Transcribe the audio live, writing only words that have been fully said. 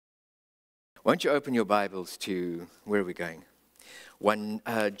Won't you open your Bibles to, where are we going?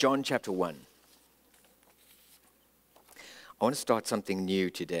 John chapter 1. I want to start something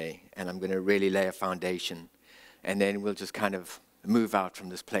new today, and I'm going to really lay a foundation, and then we'll just kind of move out from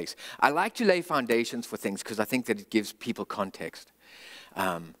this place. I like to lay foundations for things because I think that it gives people context.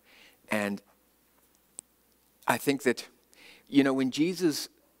 And I think that, when Jesus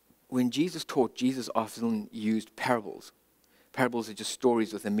taught, Jesus often used parables. Parables are just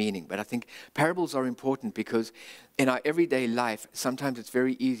stories with a meaning. But I think parables are important because in our everyday life, sometimes it's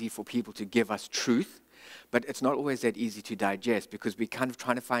very easy for people to give us truth, but it's not always that easy to digest because we're kind of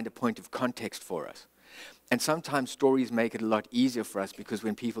trying to find a point of context for us. And sometimes stories make it a lot easier for us because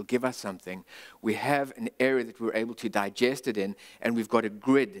when people give us something, we have an area that we're able to digest it in, and we've got a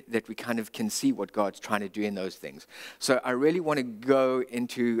grid that we kind of can see what God's trying to do in those things. So I really want to go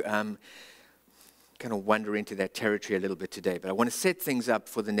into kind of wander into that territory a little bit today, but I want to set things up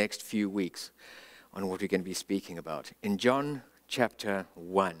for the next few weeks on what we're going to be speaking about. In John chapter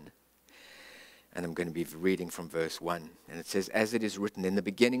 1, and I'm going to be reading from verse 1, and it says, "As it is written, in the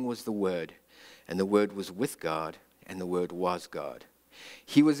beginning was the Word, and the Word was with God, and the Word was God.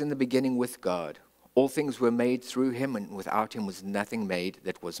 He was in the beginning with God. All things were made through him, and without him was nothing made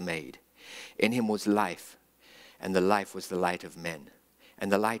that was made. In him was life, and the life was the light of men.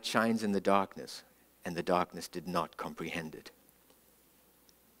 And the light shines in the darkness, and the darkness did not comprehend it."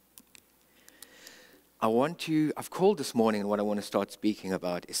 I've called this morning, and what I want to start speaking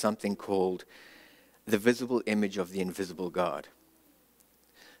about is something called the visible image of the invisible God.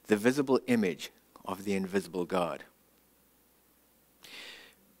 The visible image of the invisible God.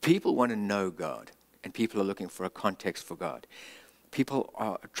 People want to know God, and people are looking for a context for God. People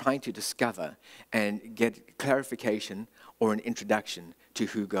are trying to discover and get clarification or an introduction to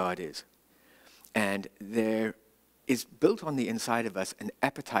who God is. And there is built on the inside of us an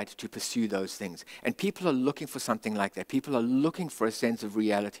appetite to pursue those things. And people are looking for something like that. People are looking for a sense of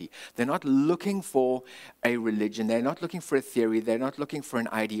reality. They're not looking for a religion. They're not looking for a theory. They're not looking for an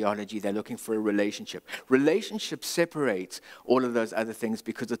ideology. They're looking for a relationship. Relationship separates all of those other things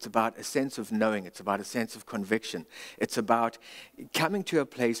because it's about a sense of knowing. It's about a sense of conviction. It's about coming to a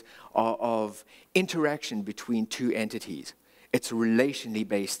place of interaction between two entities. It's a relationally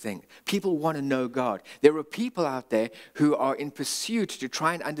based thing. People want to know God. There are people out there who are in pursuit to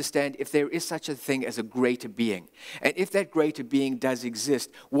try and understand if there is such a thing as a greater being. And if that greater being does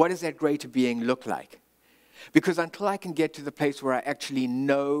exist, what does that greater being look like? Because until I can get to the place where I actually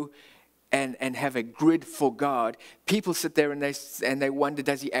know and have a grid for God, people sit there and they wonder,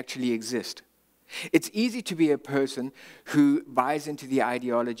 does he actually exist? It's easy to be a person who buys into the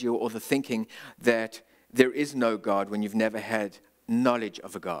ideology or the thinking that there is no God when you've never had knowledge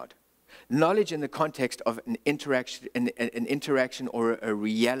of a God. Knowledge in the context of an interaction or a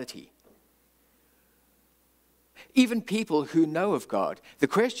reality. Even people who know of God, the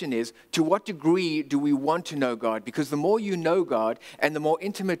question is, to what degree do we want to know God? Because the more you know God and the more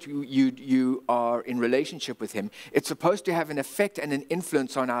intimate you are in relationship with him, it's supposed to have an effect and an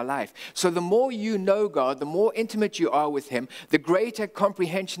influence on our life. So the more you know God, the more intimate you are with him, the greater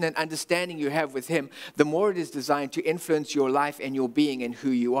comprehension and understanding you have with him, the more it is designed to influence your life and your being and who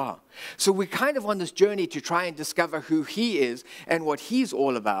you are. So we're kind of on this journey to try and discover who he is and what he's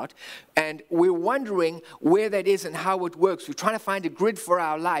all about. And we're wondering where that is and how it works. We're trying to find a grid for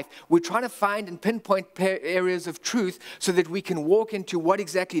our life. We're trying to find and pinpoint areas of truth so that we can walk into what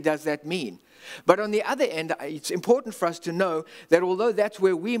exactly does that mean. But on the other end, it's important for us to know that although that's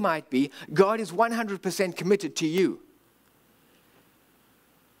where we might be, God is 100% committed to you.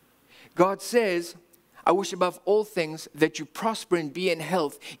 God says, "I wish above all things that you prosper and be in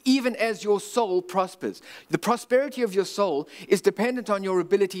health, even as your soul prospers." The prosperity of your soul is dependent on your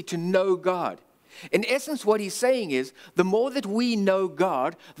ability to know God. In essence, what he's saying is, the more that we know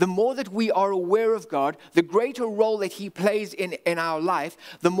God, the more that we are aware of God, the greater role that he plays in our life,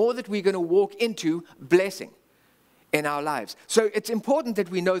 the more that we're going to walk into blessing in our lives. So it's important that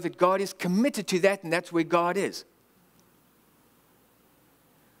we know that God is committed to that, and that's where God is.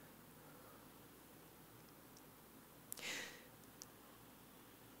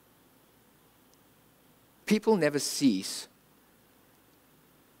 People never cease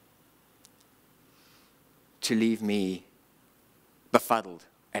to leave me befuddled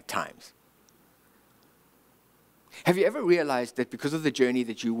at times. Have you ever realized that because of the journey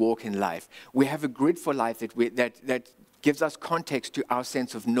that you walk in life, we have a grid for life that gives us context to our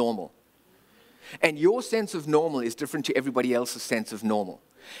sense of normal? And your sense of normal is different to everybody else's sense of normal.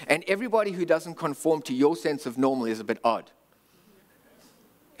 And everybody who doesn't conform to your sense of normal is a bit odd.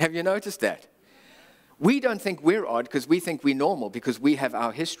 Have you noticed that? We don't think we're odd because we think we're normal because we have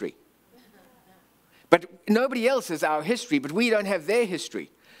our history. But nobody else has our history, but we don't have their history.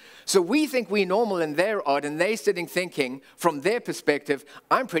 So we think we're normal and they're odd, and they're sitting thinking, from their perspective,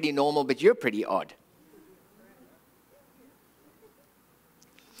 I'm pretty normal, but you're pretty odd.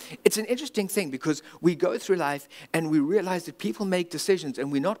 It's an interesting thing because we go through life and we realize that people make decisions and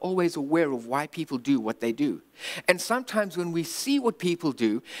we're not always aware of why people do what they do. And sometimes when we see what people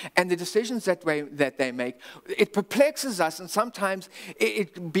do and the decisions that they make, it perplexes us, and sometimes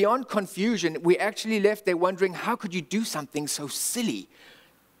beyond confusion, we're actually left there wondering, how could you do something so silly?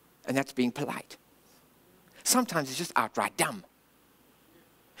 And that's being polite. Sometimes it's just outright dumb.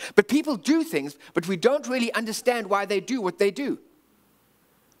 But people do things, but we don't really understand why they do what they do.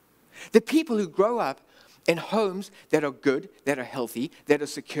 The people who grow up in homes that are good, that are healthy, that are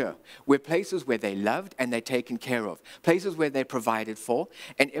secure, where places where they're loved and they're taken care of, places where they're provided for,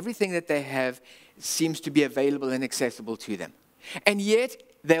 and everything that they have seems to be available and accessible to them. And yet,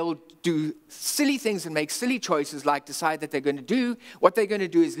 they'll do silly things and make silly choices, like decide that what they're going to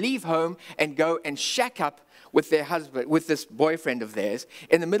do is leave home and go and shack up with their husband, with this boyfriend of theirs,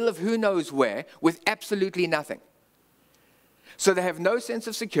 in the middle of who knows where, with absolutely nothing. So they have no sense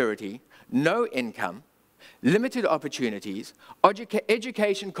of security, no income, limited opportunities,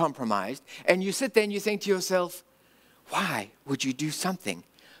 education compromised, and you sit there and you think to yourself, why would you do something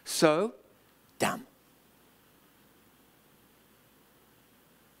so dumb?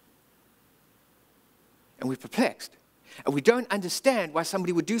 And we're perplexed, and we don't understand why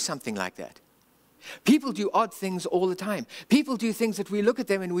somebody would do something like that. People do odd things all the time. People do things that we look at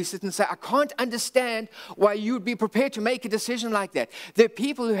them and we sit and say, I can't understand why you would be prepared to make a decision like that. There are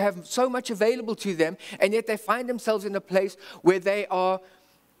people who have so much available to them, and yet they find themselves in a place where they are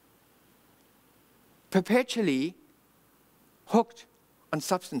perpetually hooked on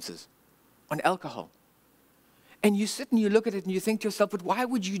substances, on alcohol. And you sit and you look at it and you think to yourself, but why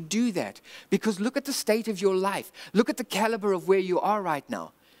would you do that? Because look at the state of your life. Look at the caliber of where you are right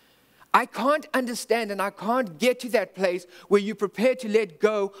now. I can't understand and I can't get to that place where you're prepared to let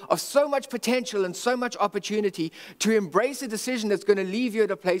go of so much potential and so much opportunity to embrace a decision that's going to leave you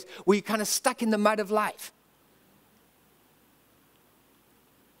at a place where you're kind of stuck in the mud of life.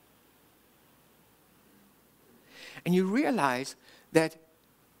 And you realize that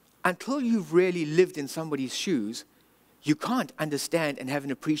until you've really lived in somebody's shoes, you can't understand and have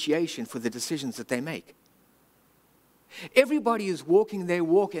an appreciation for the decisions that they make. Everybody is walking their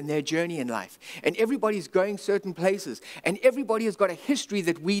walk and their journey in life, and everybody's going certain places, and everybody has got a history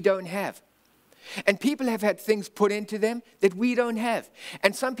that we don't have. And people have had things put into them that we don't have.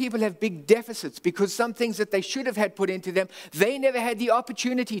 And some people have big deficits because some things that they should have had put into them, they never had the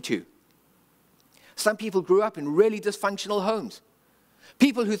opportunity to. Some people grew up in really dysfunctional homes.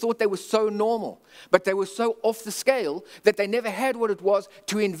 People who thought they were so normal, but they were so off the scale that they never had what it was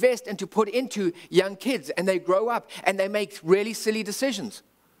to invest and to put into young kids. And they grow up and they make really silly decisions.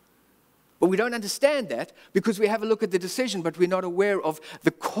 But we don't understand that because we have a look at the decision, but we're not aware of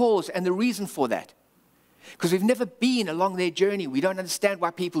the cause and the reason for that. Because we've never been along their journey. We don't understand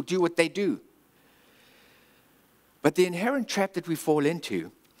why people do what they do. But the inherent trap that we fall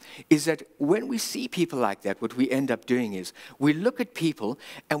into is that when we see people like that, what we end up doing is we look at people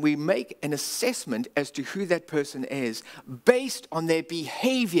and we make an assessment as to who that person is based on their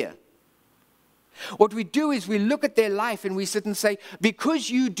behavior. What we do is we look at their life and we sit and say, because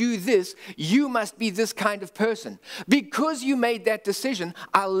you do this, you must be this kind of person. Because you made that decision,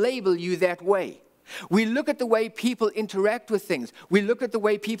 I'll label you that way. We look at the way people interact with things. We look at the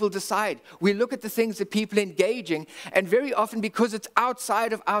way people decide. We look at the things that people engage in. And very often, because it's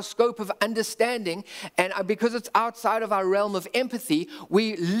outside of our scope of understanding and because it's outside of our realm of empathy,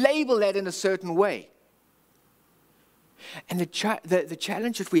 we label that in a certain way. And the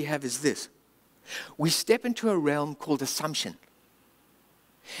challenge that we have is this. We step into a realm called assumption.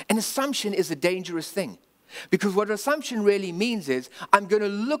 An assumption is a dangerous thing. Because what assumption really means is, I'm going to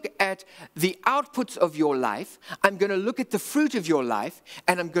look at the outputs of your life, I'm going to look at the fruit of your life,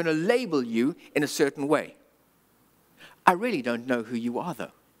 and I'm going to label you in a certain way. I really don't know who you are,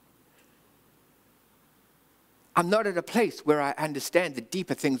 though. I'm not at a place where I understand the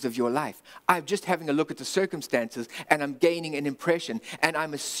deeper things of your life. I'm just having a look at the circumstances, and I'm gaining an impression, and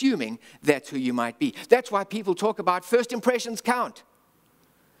I'm assuming that's who you might be. That's why people talk about first impressions count.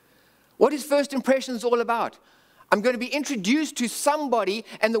 What is first impressions all about? I'm going to be introduced to somebody,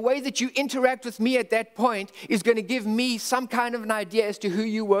 and the way that you interact with me at that point is going to give me some kind of an idea as to who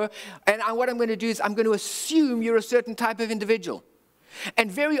you were. And what I'm going to do is I'm going to assume you're a certain type of individual.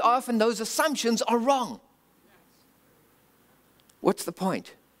 And very often those assumptions are wrong. What's the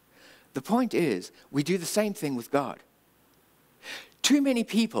point? The point is we do the same thing with God. Too many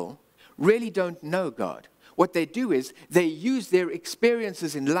people really don't know God. What they do is they use their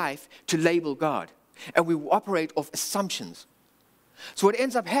experiences in life to label God. And we operate off assumptions. So what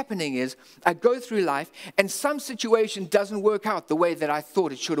ends up happening is I go through life and some situation doesn't work out the way that I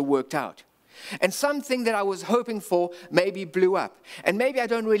thought it should have worked out. And something that I was hoping for maybe blew up. And maybe I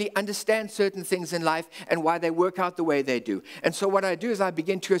don't really understand certain things in life and why they work out the way they do. And so what I do is I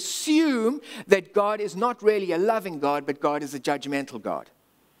begin to assume that God is not really a loving God, but God is a judgmental God.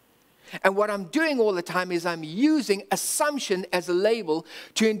 And what I'm doing all the time is I'm using assumption as a label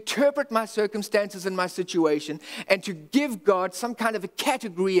to interpret my circumstances and my situation and to give God some kind of a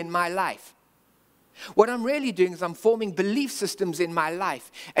category in my life. What I'm really doing is I'm forming belief systems in my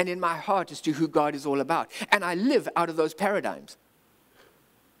life and in my heart as to who God is all about. And I live out of those paradigms.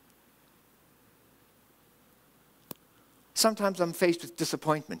 Sometimes I'm faced with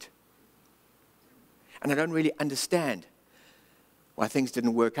disappointment. And I don't really understand why things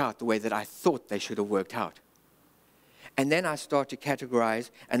didn't work out the way that I thought they should have worked out. And then I start to categorize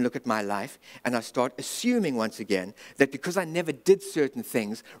and look at my life, and I start assuming once again that because I never did certain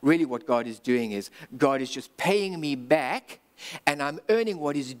things, really what God is doing is God is just paying me back, and I'm earning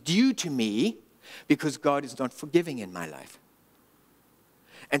what is due to me because God is not forgiving in my life.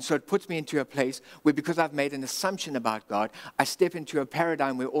 And so it puts me into a place where because I've made an assumption about God, I step into a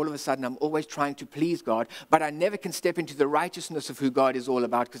paradigm where all of a sudden I'm always trying to please God, but I never can step into the righteousness of who God is all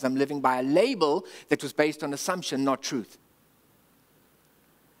about because I'm living by a label that was based on assumption, not truth.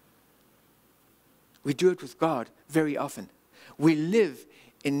 We do it with God very often. We live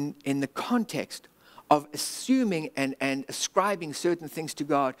in the context of assuming and ascribing certain things to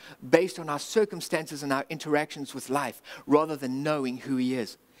God based on our circumstances and our interactions with life, rather than knowing who He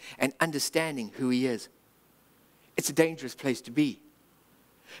is and understanding who He is. It's a dangerous place to be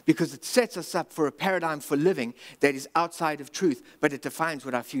because it sets us up for a paradigm for living that is outside of truth, but it defines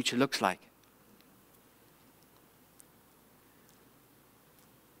what our future looks like.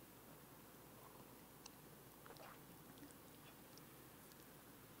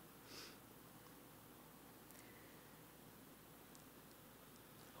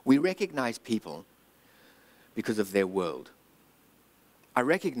 We recognize people because of their world. I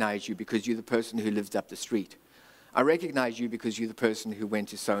recognize you because you're the person who lives up the street. I recognize you because you're the person who went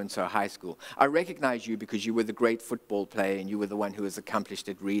to so-and-so high school. I recognize you because you were the great football player and you were the one who was accomplished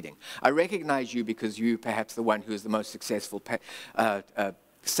at reading. I recognize you because you're perhaps the one who is the most successful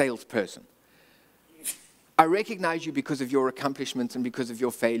salesperson. I recognize you because of your accomplishments and because of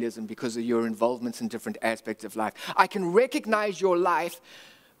your failures and because of your involvements in different aspects of life. I can recognize your life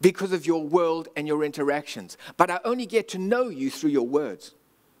because of your world and your interactions. But I only get to know you through your words.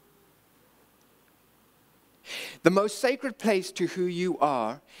 The most sacred place to who you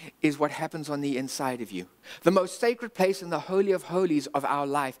are is what happens on the inside of you. The most sacred place in the Holy of Holies of our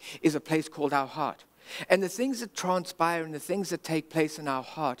life is a place called our heart. And the things that transpire and the things that take place in our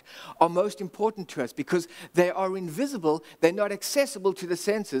heart are most important to us because they are invisible, they're not accessible to the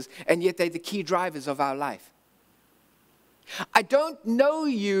senses, and yet they're the key drivers of our life. I don't know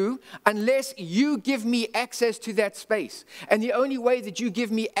you unless you give me access to that space. And the only way that you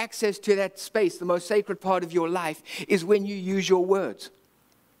give me access to that space, the most sacred part of your life, is when you use your words.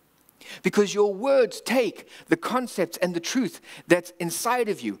 Because your words take the concepts and the truth that's inside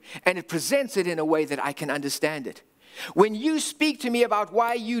of you, and it presents it in a way that I can understand it. When you speak to me about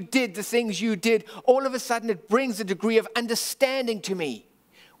why you did the things you did, all of a sudden it brings a degree of understanding to me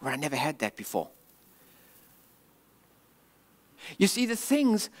where I never had that before. You see, the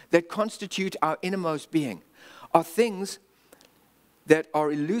things that constitute our innermost being are things that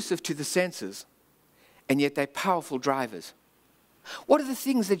are elusive to the senses, and yet they're powerful drivers. What are the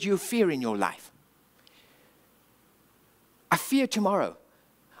things that you fear in your life? I fear tomorrow.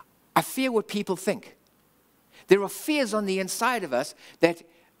 I fear what people think. There are fears on the inside of us that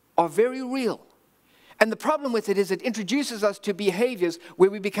are very real. And the problem with it is it introduces us to behaviors where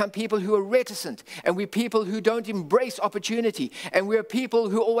we become people who are reticent, and we're people who don't embrace opportunity, and we're people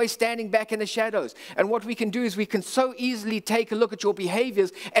who are always standing back in the shadows. And what we can do is we can so easily take a look at your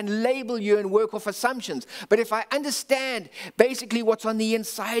behaviors and label you and work off assumptions. But if I understand basically what's on the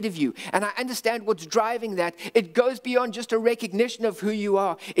inside of you, and I understand what's driving that, it goes beyond just a recognition of who you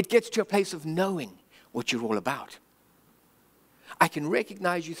are. It gets to a place of knowing what you're all about. I can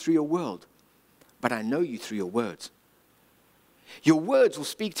recognize you through your world, but I know you through your words. Your words will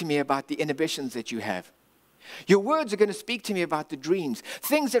speak to me about the inhibitions that you have. Your words are going to speak to me about the dreams,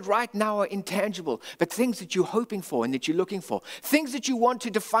 things that right now are intangible, but things that you're hoping for and that you're looking for, things that you want to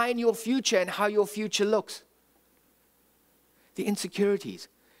define your future and how your future looks. The insecurities,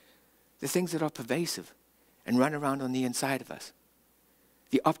 the things that are pervasive and run around on the inside of us.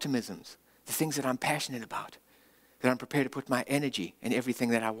 the optimisms, the things that I'm passionate about, that I'm prepared to put my energy and everything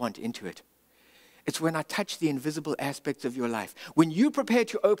that I want into it. It's when I touch the invisible aspects of your life. When you prepare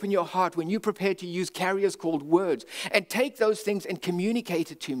to open your heart, when you prepare to use carriers called words and take those things and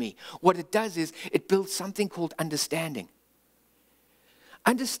communicate it to me, what it does is it builds something called understanding.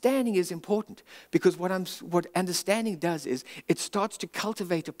 Understanding is important because what understanding does is it starts to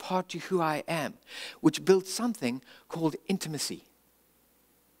cultivate a part to who I am, which builds something called intimacy.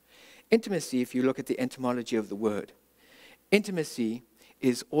 Intimacy, if you look at the etymology of the word, intimacy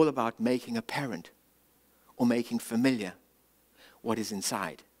is all about making apparent or making familiar what is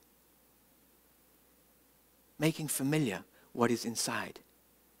inside. Making familiar what is inside.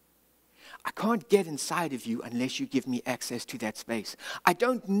 I can't get inside of you unless you give me access to that space. I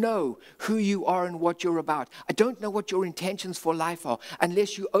don't know who you are and what you're about. I don't know what your intentions for life are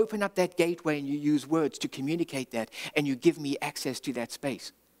unless you open up that gateway and you use words to communicate that and you give me access to that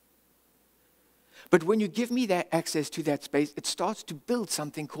space. But when you give me that access to that space, it starts to build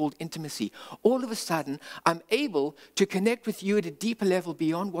something called intimacy. All of a sudden, I'm able to connect with you at a deeper level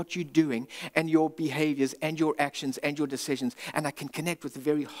beyond what you're doing and your behaviors and your actions and your decisions, and I can connect with the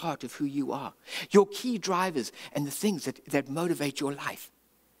very heart of who you are. Your key drivers and the things that motivate your life.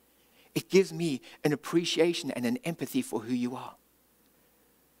 It gives me an appreciation and an empathy for who you are.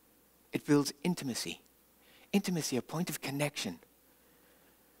 It builds intimacy. Intimacy, a point of connection.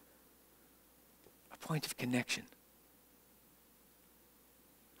 Point of connection,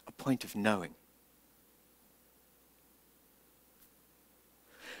 a point of knowing.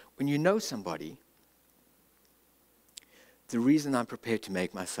 When you know somebody, the reason I'm prepared to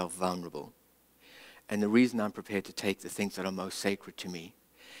make myself vulnerable and the reason I'm prepared to take the things that are most sacred to me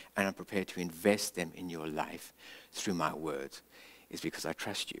and I'm prepared to invest them in your life through my words is because I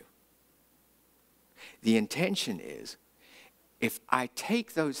trust you. The intention is, if I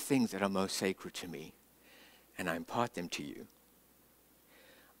take those things that are most sacred to me and I impart them to you,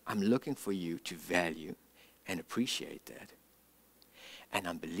 I'm looking for you to value and appreciate that. And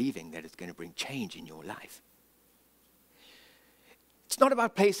I'm believing that it's going to bring change in your life. It's not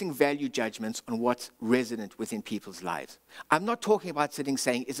about placing value judgments on what's resident within people's lives. I'm not talking about sitting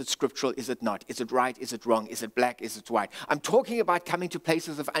saying, is it scriptural, is it not? Is it right, is it wrong? Is it black, is it white? I'm talking about coming to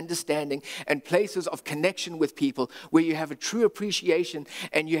places of understanding and places of connection with people where you have a true appreciation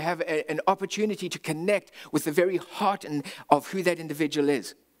and you have an opportunity to connect with the very heart of who that individual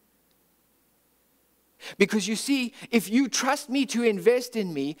is. Because you see, if you trust me to invest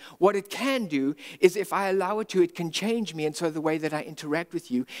in me, what it can do is if I allow it to, it can change me. And so the way that I interact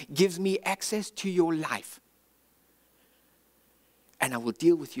with you gives me access to your life. And I will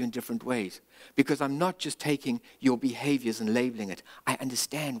deal with you in different ways. Because I'm not just taking your behaviors and labeling it. I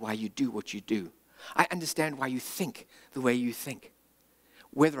understand why you do what you do. I understand why you think the way you think.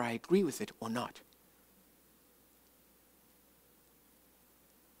 Whether I agree with it or not.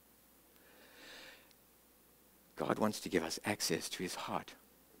 God wants to give us access to his heart.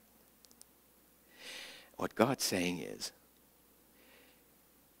 What God's saying is,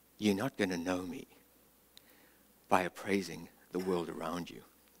 you're not going to know me by appraising the world around you,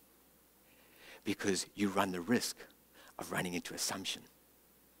 because you run the risk of running into assumption.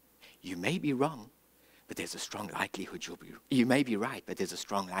 You may be wrong, but there's a strong likelihood you may be right, but there's a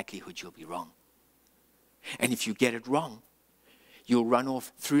strong likelihood you'll be wrong. And if you get it wrong, you'll run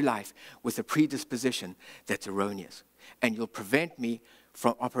off through life with a predisposition that's erroneous. And you'll prevent me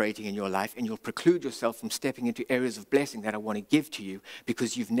from operating in your life, and you'll preclude yourself from stepping into areas of blessing that I want to give to you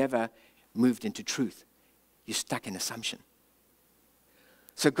because you've never moved into truth. You're stuck in assumption.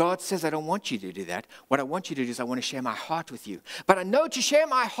 So God says, I don't want you to do that. What I want you to do is I want to share my heart with you. But I know to share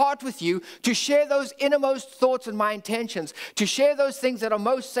my heart with you, to share those innermost thoughts and my intentions, to share those things that are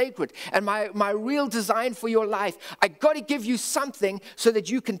most sacred and my real design for your life, I got to give you something so that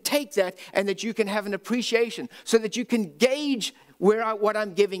you can take that and that you can have an appreciation, so that you can gauge what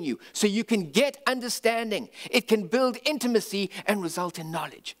I'm giving you, so you can get understanding. It can build intimacy and result in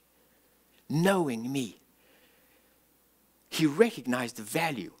knowledge. Knowing me. He recognized the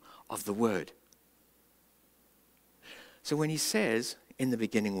value of the word. So when he says, in the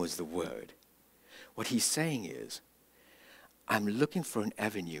beginning was the word, what he's saying is, I'm looking for an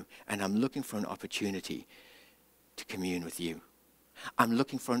avenue and I'm looking for an opportunity to commune with you. I'm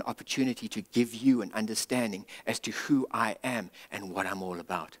looking for an opportunity to give you an understanding as to who I am and what I'm all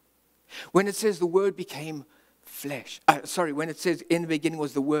about. When it says the word became flesh, when it says in the beginning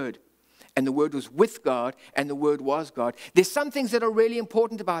was the word, and the word was with God, and the word was God. There's some things that are really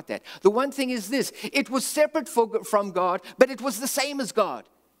important about that. The one thing is this: it was separate from God, but it was the same as God.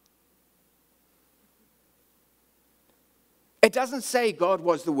 It doesn't say God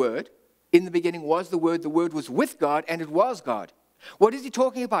was the Word. In the beginning was the Word was with God, and it was God. What is he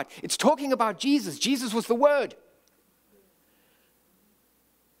talking about? It's talking about Jesus. Jesus was the Word.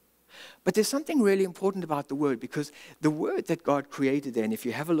 But there's something really important about the Word, because the Word that God created there, and if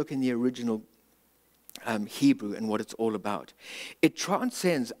you have a look in the original Hebrew and what it's all about, it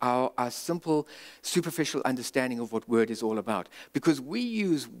transcends our simple, superficial understanding of what word is all about. Because we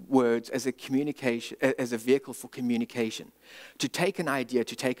use words as a communication, as a vehicle for communication, to take an idea,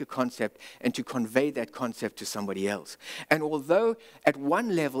 to take a concept, and to convey that concept to somebody else. And although at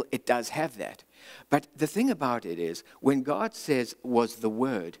one level it does have that, but the thing about it is, when God says was the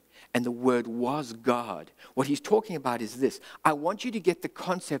Word, and the Word was God, what he's talking about is this: I want you to get the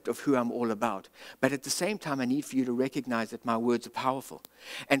concept of who I'm all about, but at the same time I need for you to recognize that my words are powerful.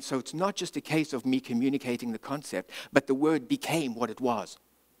 And so it's not just a case of me communicating the concept, but the Word became what it was.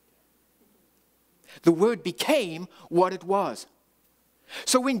 The Word became what it was.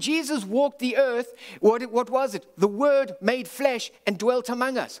 So when Jesus walked the earth, what was it? The Word made flesh and dwelt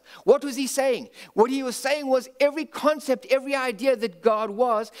among us. What was he saying? What he was saying was every concept, every idea that God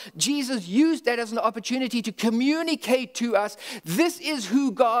was, Jesus used that as an opportunity to communicate to us, this is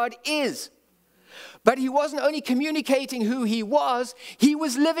who God is. But he wasn't only communicating who he was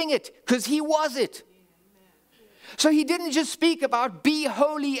living it, because he was it. So he didn't just speak about be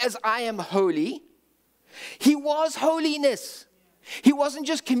holy as I am holy. He was holiness. He wasn't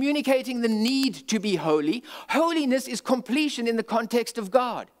just communicating the need to be holy. Holiness is completion in the context of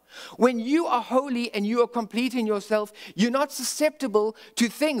God. When you are holy and you are complete in yourself, you're not susceptible to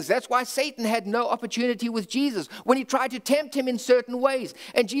things. That's why Satan had no opportunity with Jesus when he tried to tempt him in certain ways.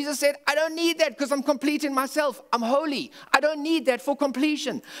 And Jesus said, I don't need that because I'm complete in myself. I'm holy. I don't need that for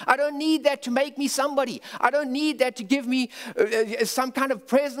completion. I don't need that to make me somebody. I don't need that to give me some kind of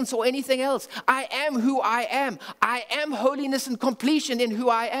presence or anything else. I am who I am. I am holiness and completion in who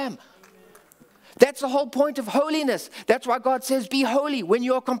I am. That's the whole point of holiness. That's why God says, be holy. When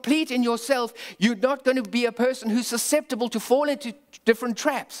you're complete in yourself, you're not going to be a person who's susceptible to fall into different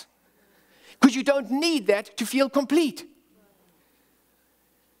traps. Because you don't need that to feel complete.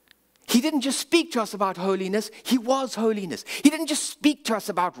 He didn't just speak to us about holiness. He was holiness. He didn't just speak to us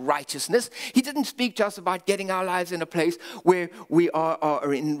about righteousness. He didn't speak to us about getting our lives in a place where we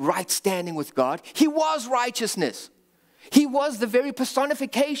are in right standing with God. He was righteousness. He was the very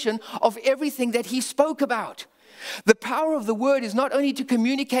personification of everything that he spoke about. The power of the Word is not only to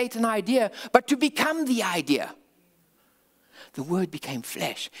communicate an idea, but to become the idea. The Word became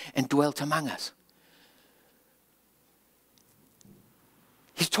flesh and dwelt among us.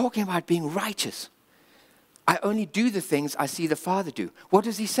 He's talking about being righteous. I only do the things I see the Father do. What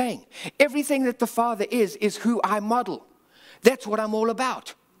is he saying? Everything that the Father is who I model. That's what I'm all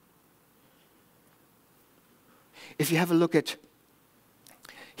about. If you have a look at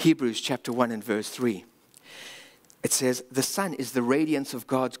Hebrews chapter 1 and verse 3, it says, the Son is the radiance of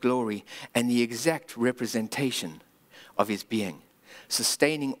God's glory and the exact representation of his being,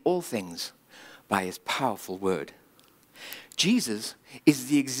 sustaining all things by his powerful word. Jesus is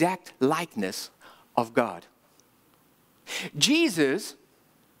the exact likeness of God. Jesus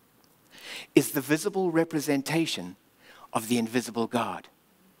is the visible representation of the invisible God.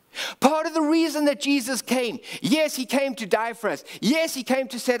 Part of the reason that Jesus came, yes, he came to die for us. Yes, he came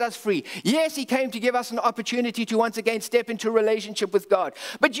to set us free. Yes, he came to give us an opportunity to once again step into a relationship with God.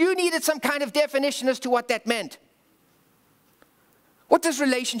 But you needed some kind of definition as to what that meant. What does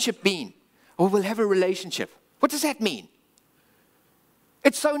relationship mean? Oh, we'll have a relationship. What does that mean?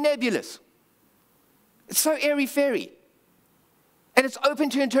 It's so nebulous. It's so airy-fairy. And it's open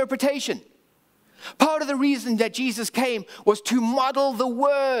to interpretation. Part of the reason that Jesus came was to model the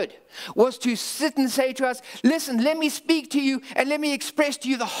Word, was to sit and say to us, listen, let me speak to you and let me express to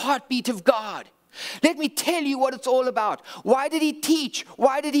you the heartbeat of God. Let me tell you what it's all about. Why did he teach?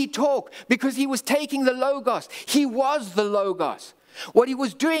 Why did he talk? Because he was taking the Logos. He was the Logos. What he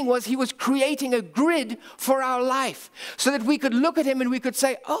was doing was he was creating a grid for our life so that we could look at him and we could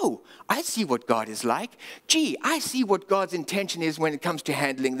say, oh, I see what God is like. Gee, I see what God's intention is when it comes to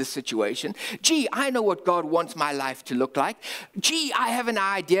handling this situation. Gee, I know what God wants my life to look like. Gee, I have an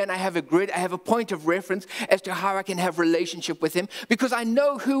idea and I have a grid. I have a point of reference as to how I can have relationship with him because I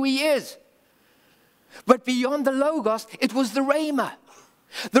know who he is. But beyond the Logos, it was the Rhema.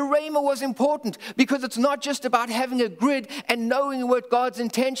 The Rhema was important because it's not just about having a grid and knowing what God's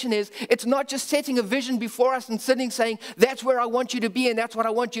intention is. It's not just setting a vision before us and sitting saying, that's where I want you to be and that's what I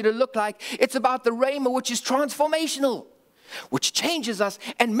want you to look like. It's about the Rhema, which is transformational, which changes us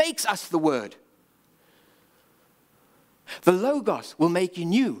and makes us the Word. The Logos will make you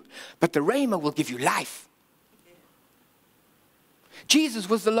new, but the Rhema will give you life. Jesus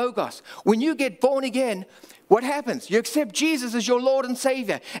was the Logos. When you get born again, what happens? You accept Jesus as your Lord and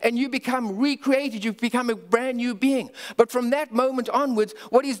Savior, and you become recreated. You become a brand new being. But from that moment onwards,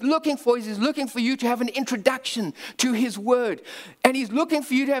 what he's looking for is he's looking for you to have an introduction to his word. And he's looking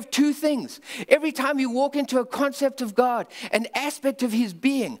for you to have two things. Every time you walk into a concept of God, an aspect of his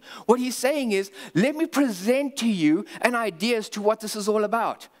being, what he's saying is, let me present to you an idea as to what this is all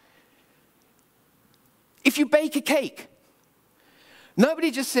about. If you bake a cake, nobody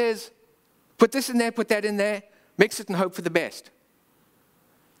just says, put this in there, put that in there, mix it and hope for the best.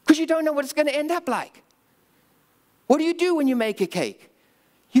 Because you don't know what it's going to end up like. What do you do when you make a cake?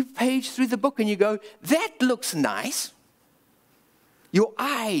 You page through the book and you go, that looks nice. Your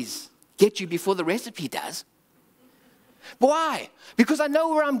eyes get you before the recipe does. Why? Because I know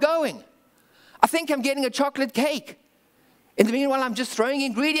where I'm going. I think I'm getting a chocolate cake. In the meanwhile, I'm just throwing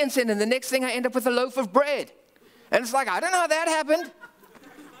ingredients in, and the next thing I end up with a loaf of bread. And it's like, I don't know how that happened.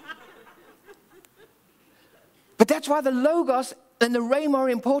 But that's why the Logos and the Rhema are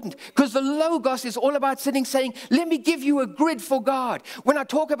important. Because the Logos is all about sitting saying, let me give you a grid for God. When I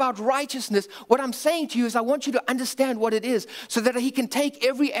talk about righteousness, what I'm saying to you is I want you to understand what it is so that he can take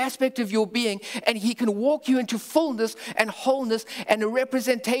every aspect of your being and he can walk you into fullness and wholeness and a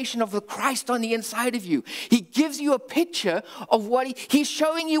representation of the Christ on the inside of you. He gives you a picture of what he's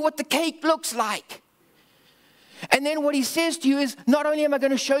showing you what the cake looks like. And then what he says to you is, not only am I going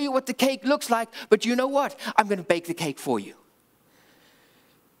to show you what the cake looks like, but you know what? I'm going to bake the cake for you.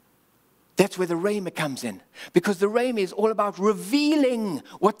 That's where the Rhema comes in. Because the Rhema is all about revealing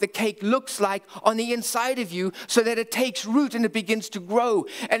what the cake looks like on the inside of you so that it takes root and it begins to grow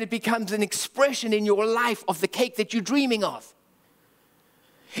and it becomes an expression in your life of the cake that you're dreaming of.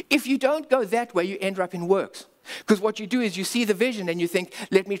 If you don't go that way, you end up in works. Because what you do is you see the vision and you think,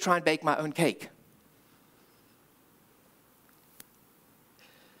 let me try and bake my own cake.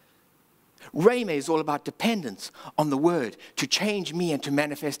 Rhema is all about dependence on the word to change me and to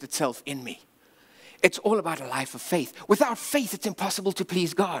manifest itself in me. It's all about a life of faith. Without faith, it's impossible to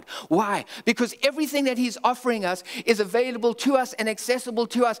please God. Why? Because everything that he's offering us is available to us and accessible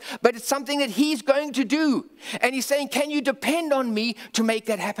to us, but it's something that he's going to do. And he's saying, can you depend on me to make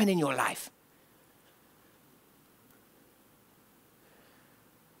that happen in your life?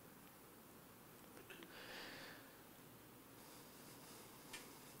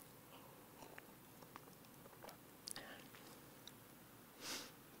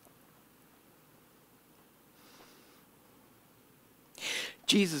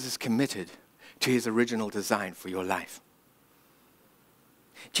 Jesus is committed to his original design for your life.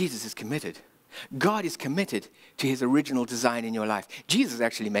 Jesus is committed. God is committed to his original design in your life. Jesus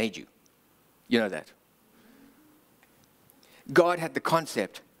actually made you. You know that. God had the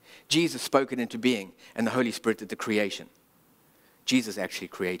concept. Jesus spoke it into being, and the Holy Spirit did the creation. Jesus actually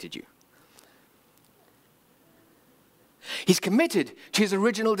created you. He's committed to his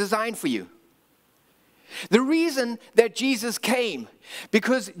original design for you. The reason that Jesus came,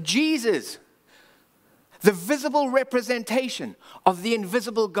 because Jesus, the visible representation of the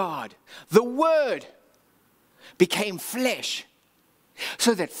invisible God, the Word, became flesh,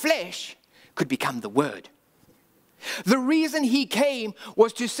 so that flesh could become the Word. The reason he came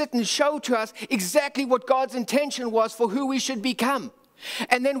was to sit and show to us exactly what God's intention was for who we should become.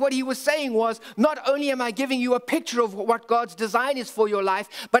 And then what he was saying was, not only am I giving you a picture of what God's design is for your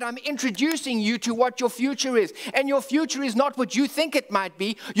life, but I'm introducing you to what your future is. And your future is not what you think it might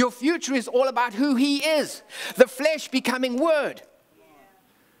be. Your future is all about who he is. The flesh becoming word.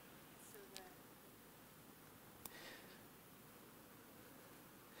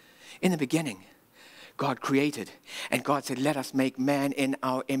 In the beginning, God created, and God said, let us make man in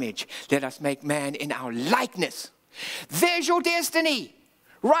our image. Let us make man in our likeness. There's your destiny,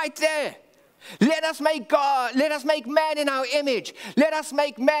 right there. Let us make man in our image. Let us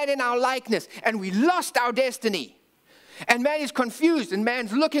make man in our likeness. And we lost our destiny. And man is confused, and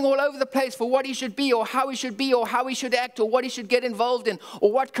man's looking all over the place for what he should be, or how he should be, or how he should act, or what he should get involved in,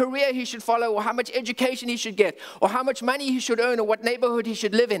 or what career he should follow, or how much education he should get, or how much money he should earn, or what neighborhood he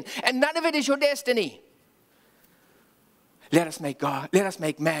should live in. And none of it is your destiny. Let us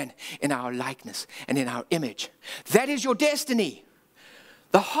make man in our likeness and in our image. That is your destiny.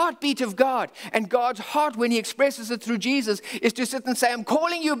 The heartbeat of God, and God's heart when he expresses it through Jesus, is to sit and say, I'm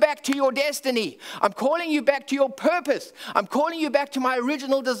calling you back to your destiny. I'm calling you back to your purpose. I'm calling you back to my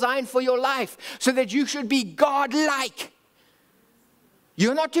original design for your life so that you should be God-like.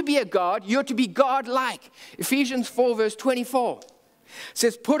 You're not to be a God, you're to be God-like. Ephesians 4 verse 24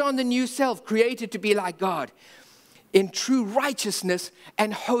 says, put on the new self, created to be like God, in true righteousness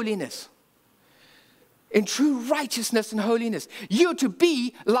and holiness. in true righteousness and holiness. You're to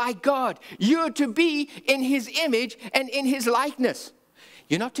be like God. You're to be in his image and in his likeness.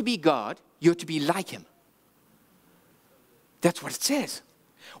 You're not to be God, you're to be like him. That's what it says.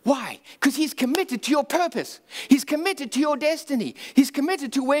 Why? Because he's committed to your purpose. He's committed to your destiny. He's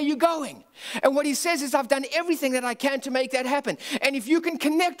committed to where you're going. And what he says is, I've done everything that I can to make that happen. And if you can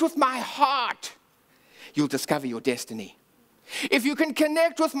connect with my heart, you'll discover your destiny. If you can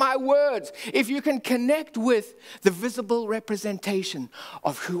connect with my words, if you can connect with the visible representation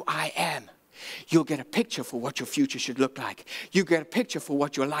of who I am, you'll get a picture for what your future should look like. You get a picture for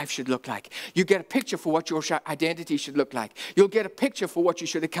what your life should look like. You get a picture for what your identity should look like. You'll get a picture for what you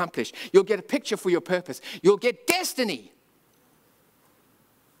should accomplish. You'll get a picture for your purpose. You'll get destiny.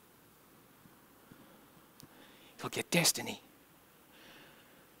 You'll get destiny.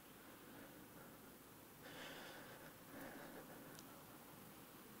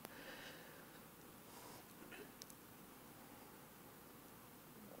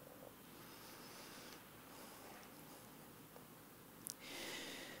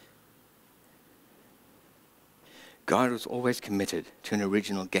 God was always committed to an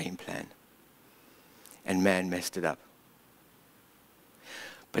original game plan, and man messed it up.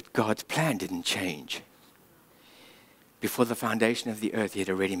 But God's plan didn't change. Before the foundation of the earth, he had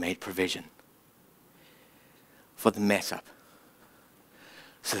already made provision for the mess up,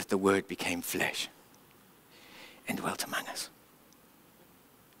 so that the Word became flesh and dwelt among us.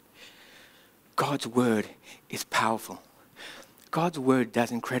 God's Word is powerful. God's Word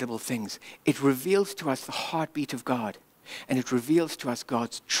does incredible things. It reveals to us the heartbeat of God, and it reveals to us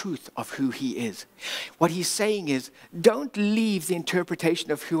God's truth of who he is. What he's saying is, don't leave the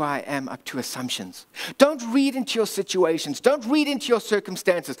interpretation of who I am up to assumptions. Don't read into your situations. Don't read into your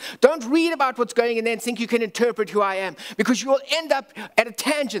circumstances. Don't read about what's going on and then think you can interpret who I am, because you will end up at a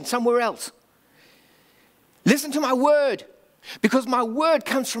tangent somewhere else. Listen to my Word. Because my Word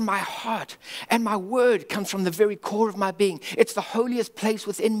comes from my heart, and my Word comes from the very core of my being. It's the holiest place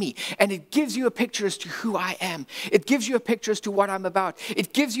within me, and it gives you a picture as to who I am. It gives you a picture as to what I'm about.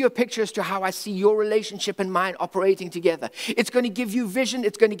 It gives you a picture as to how I see your relationship and mine operating together. It's going to give you vision,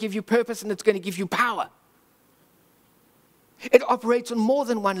 it's going to give you purpose, and it's going to give you power. It operates on more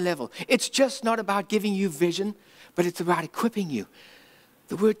than one level. It's just not about giving you vision, but it's about equipping you.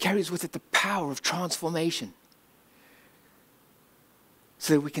 The Word carries with it the power of transformation,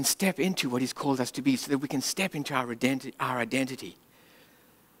 so that we can step into what he's called us to be, so that we can step into our identity,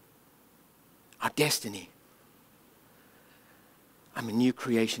 our destiny. I'm a new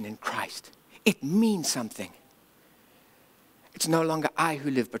creation in Christ. It means something. It's no longer I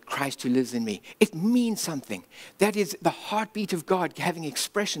who live, but Christ who lives in me. It means something. That is the heartbeat of God having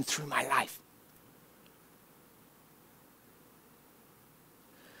expression through my life.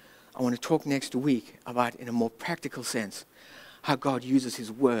 I want to talk next week about, in a more practical sense, how God uses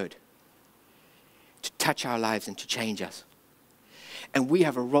his Word to touch our lives and to change us. And we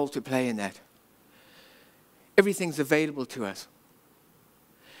have a role to play in that. Everything's available to us.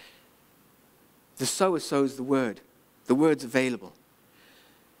 The sower sows the Word. The Word's available.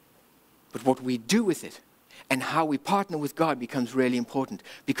 But what we do with it and how we partner with God becomes really important,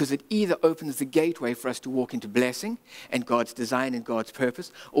 because it either opens the gateway for us to walk into blessing and God's design and God's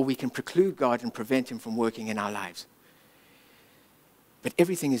purpose, or we can preclude God and prevent him from working in our lives. But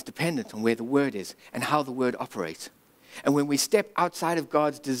everything is dependent on where the Word is and how the Word operates. And when we step outside of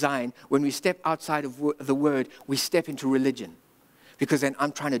God's design, when we step outside of the Word, we step into religion. Because then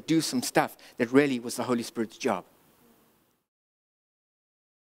I'm trying to do some stuff that really was the Holy Spirit's job.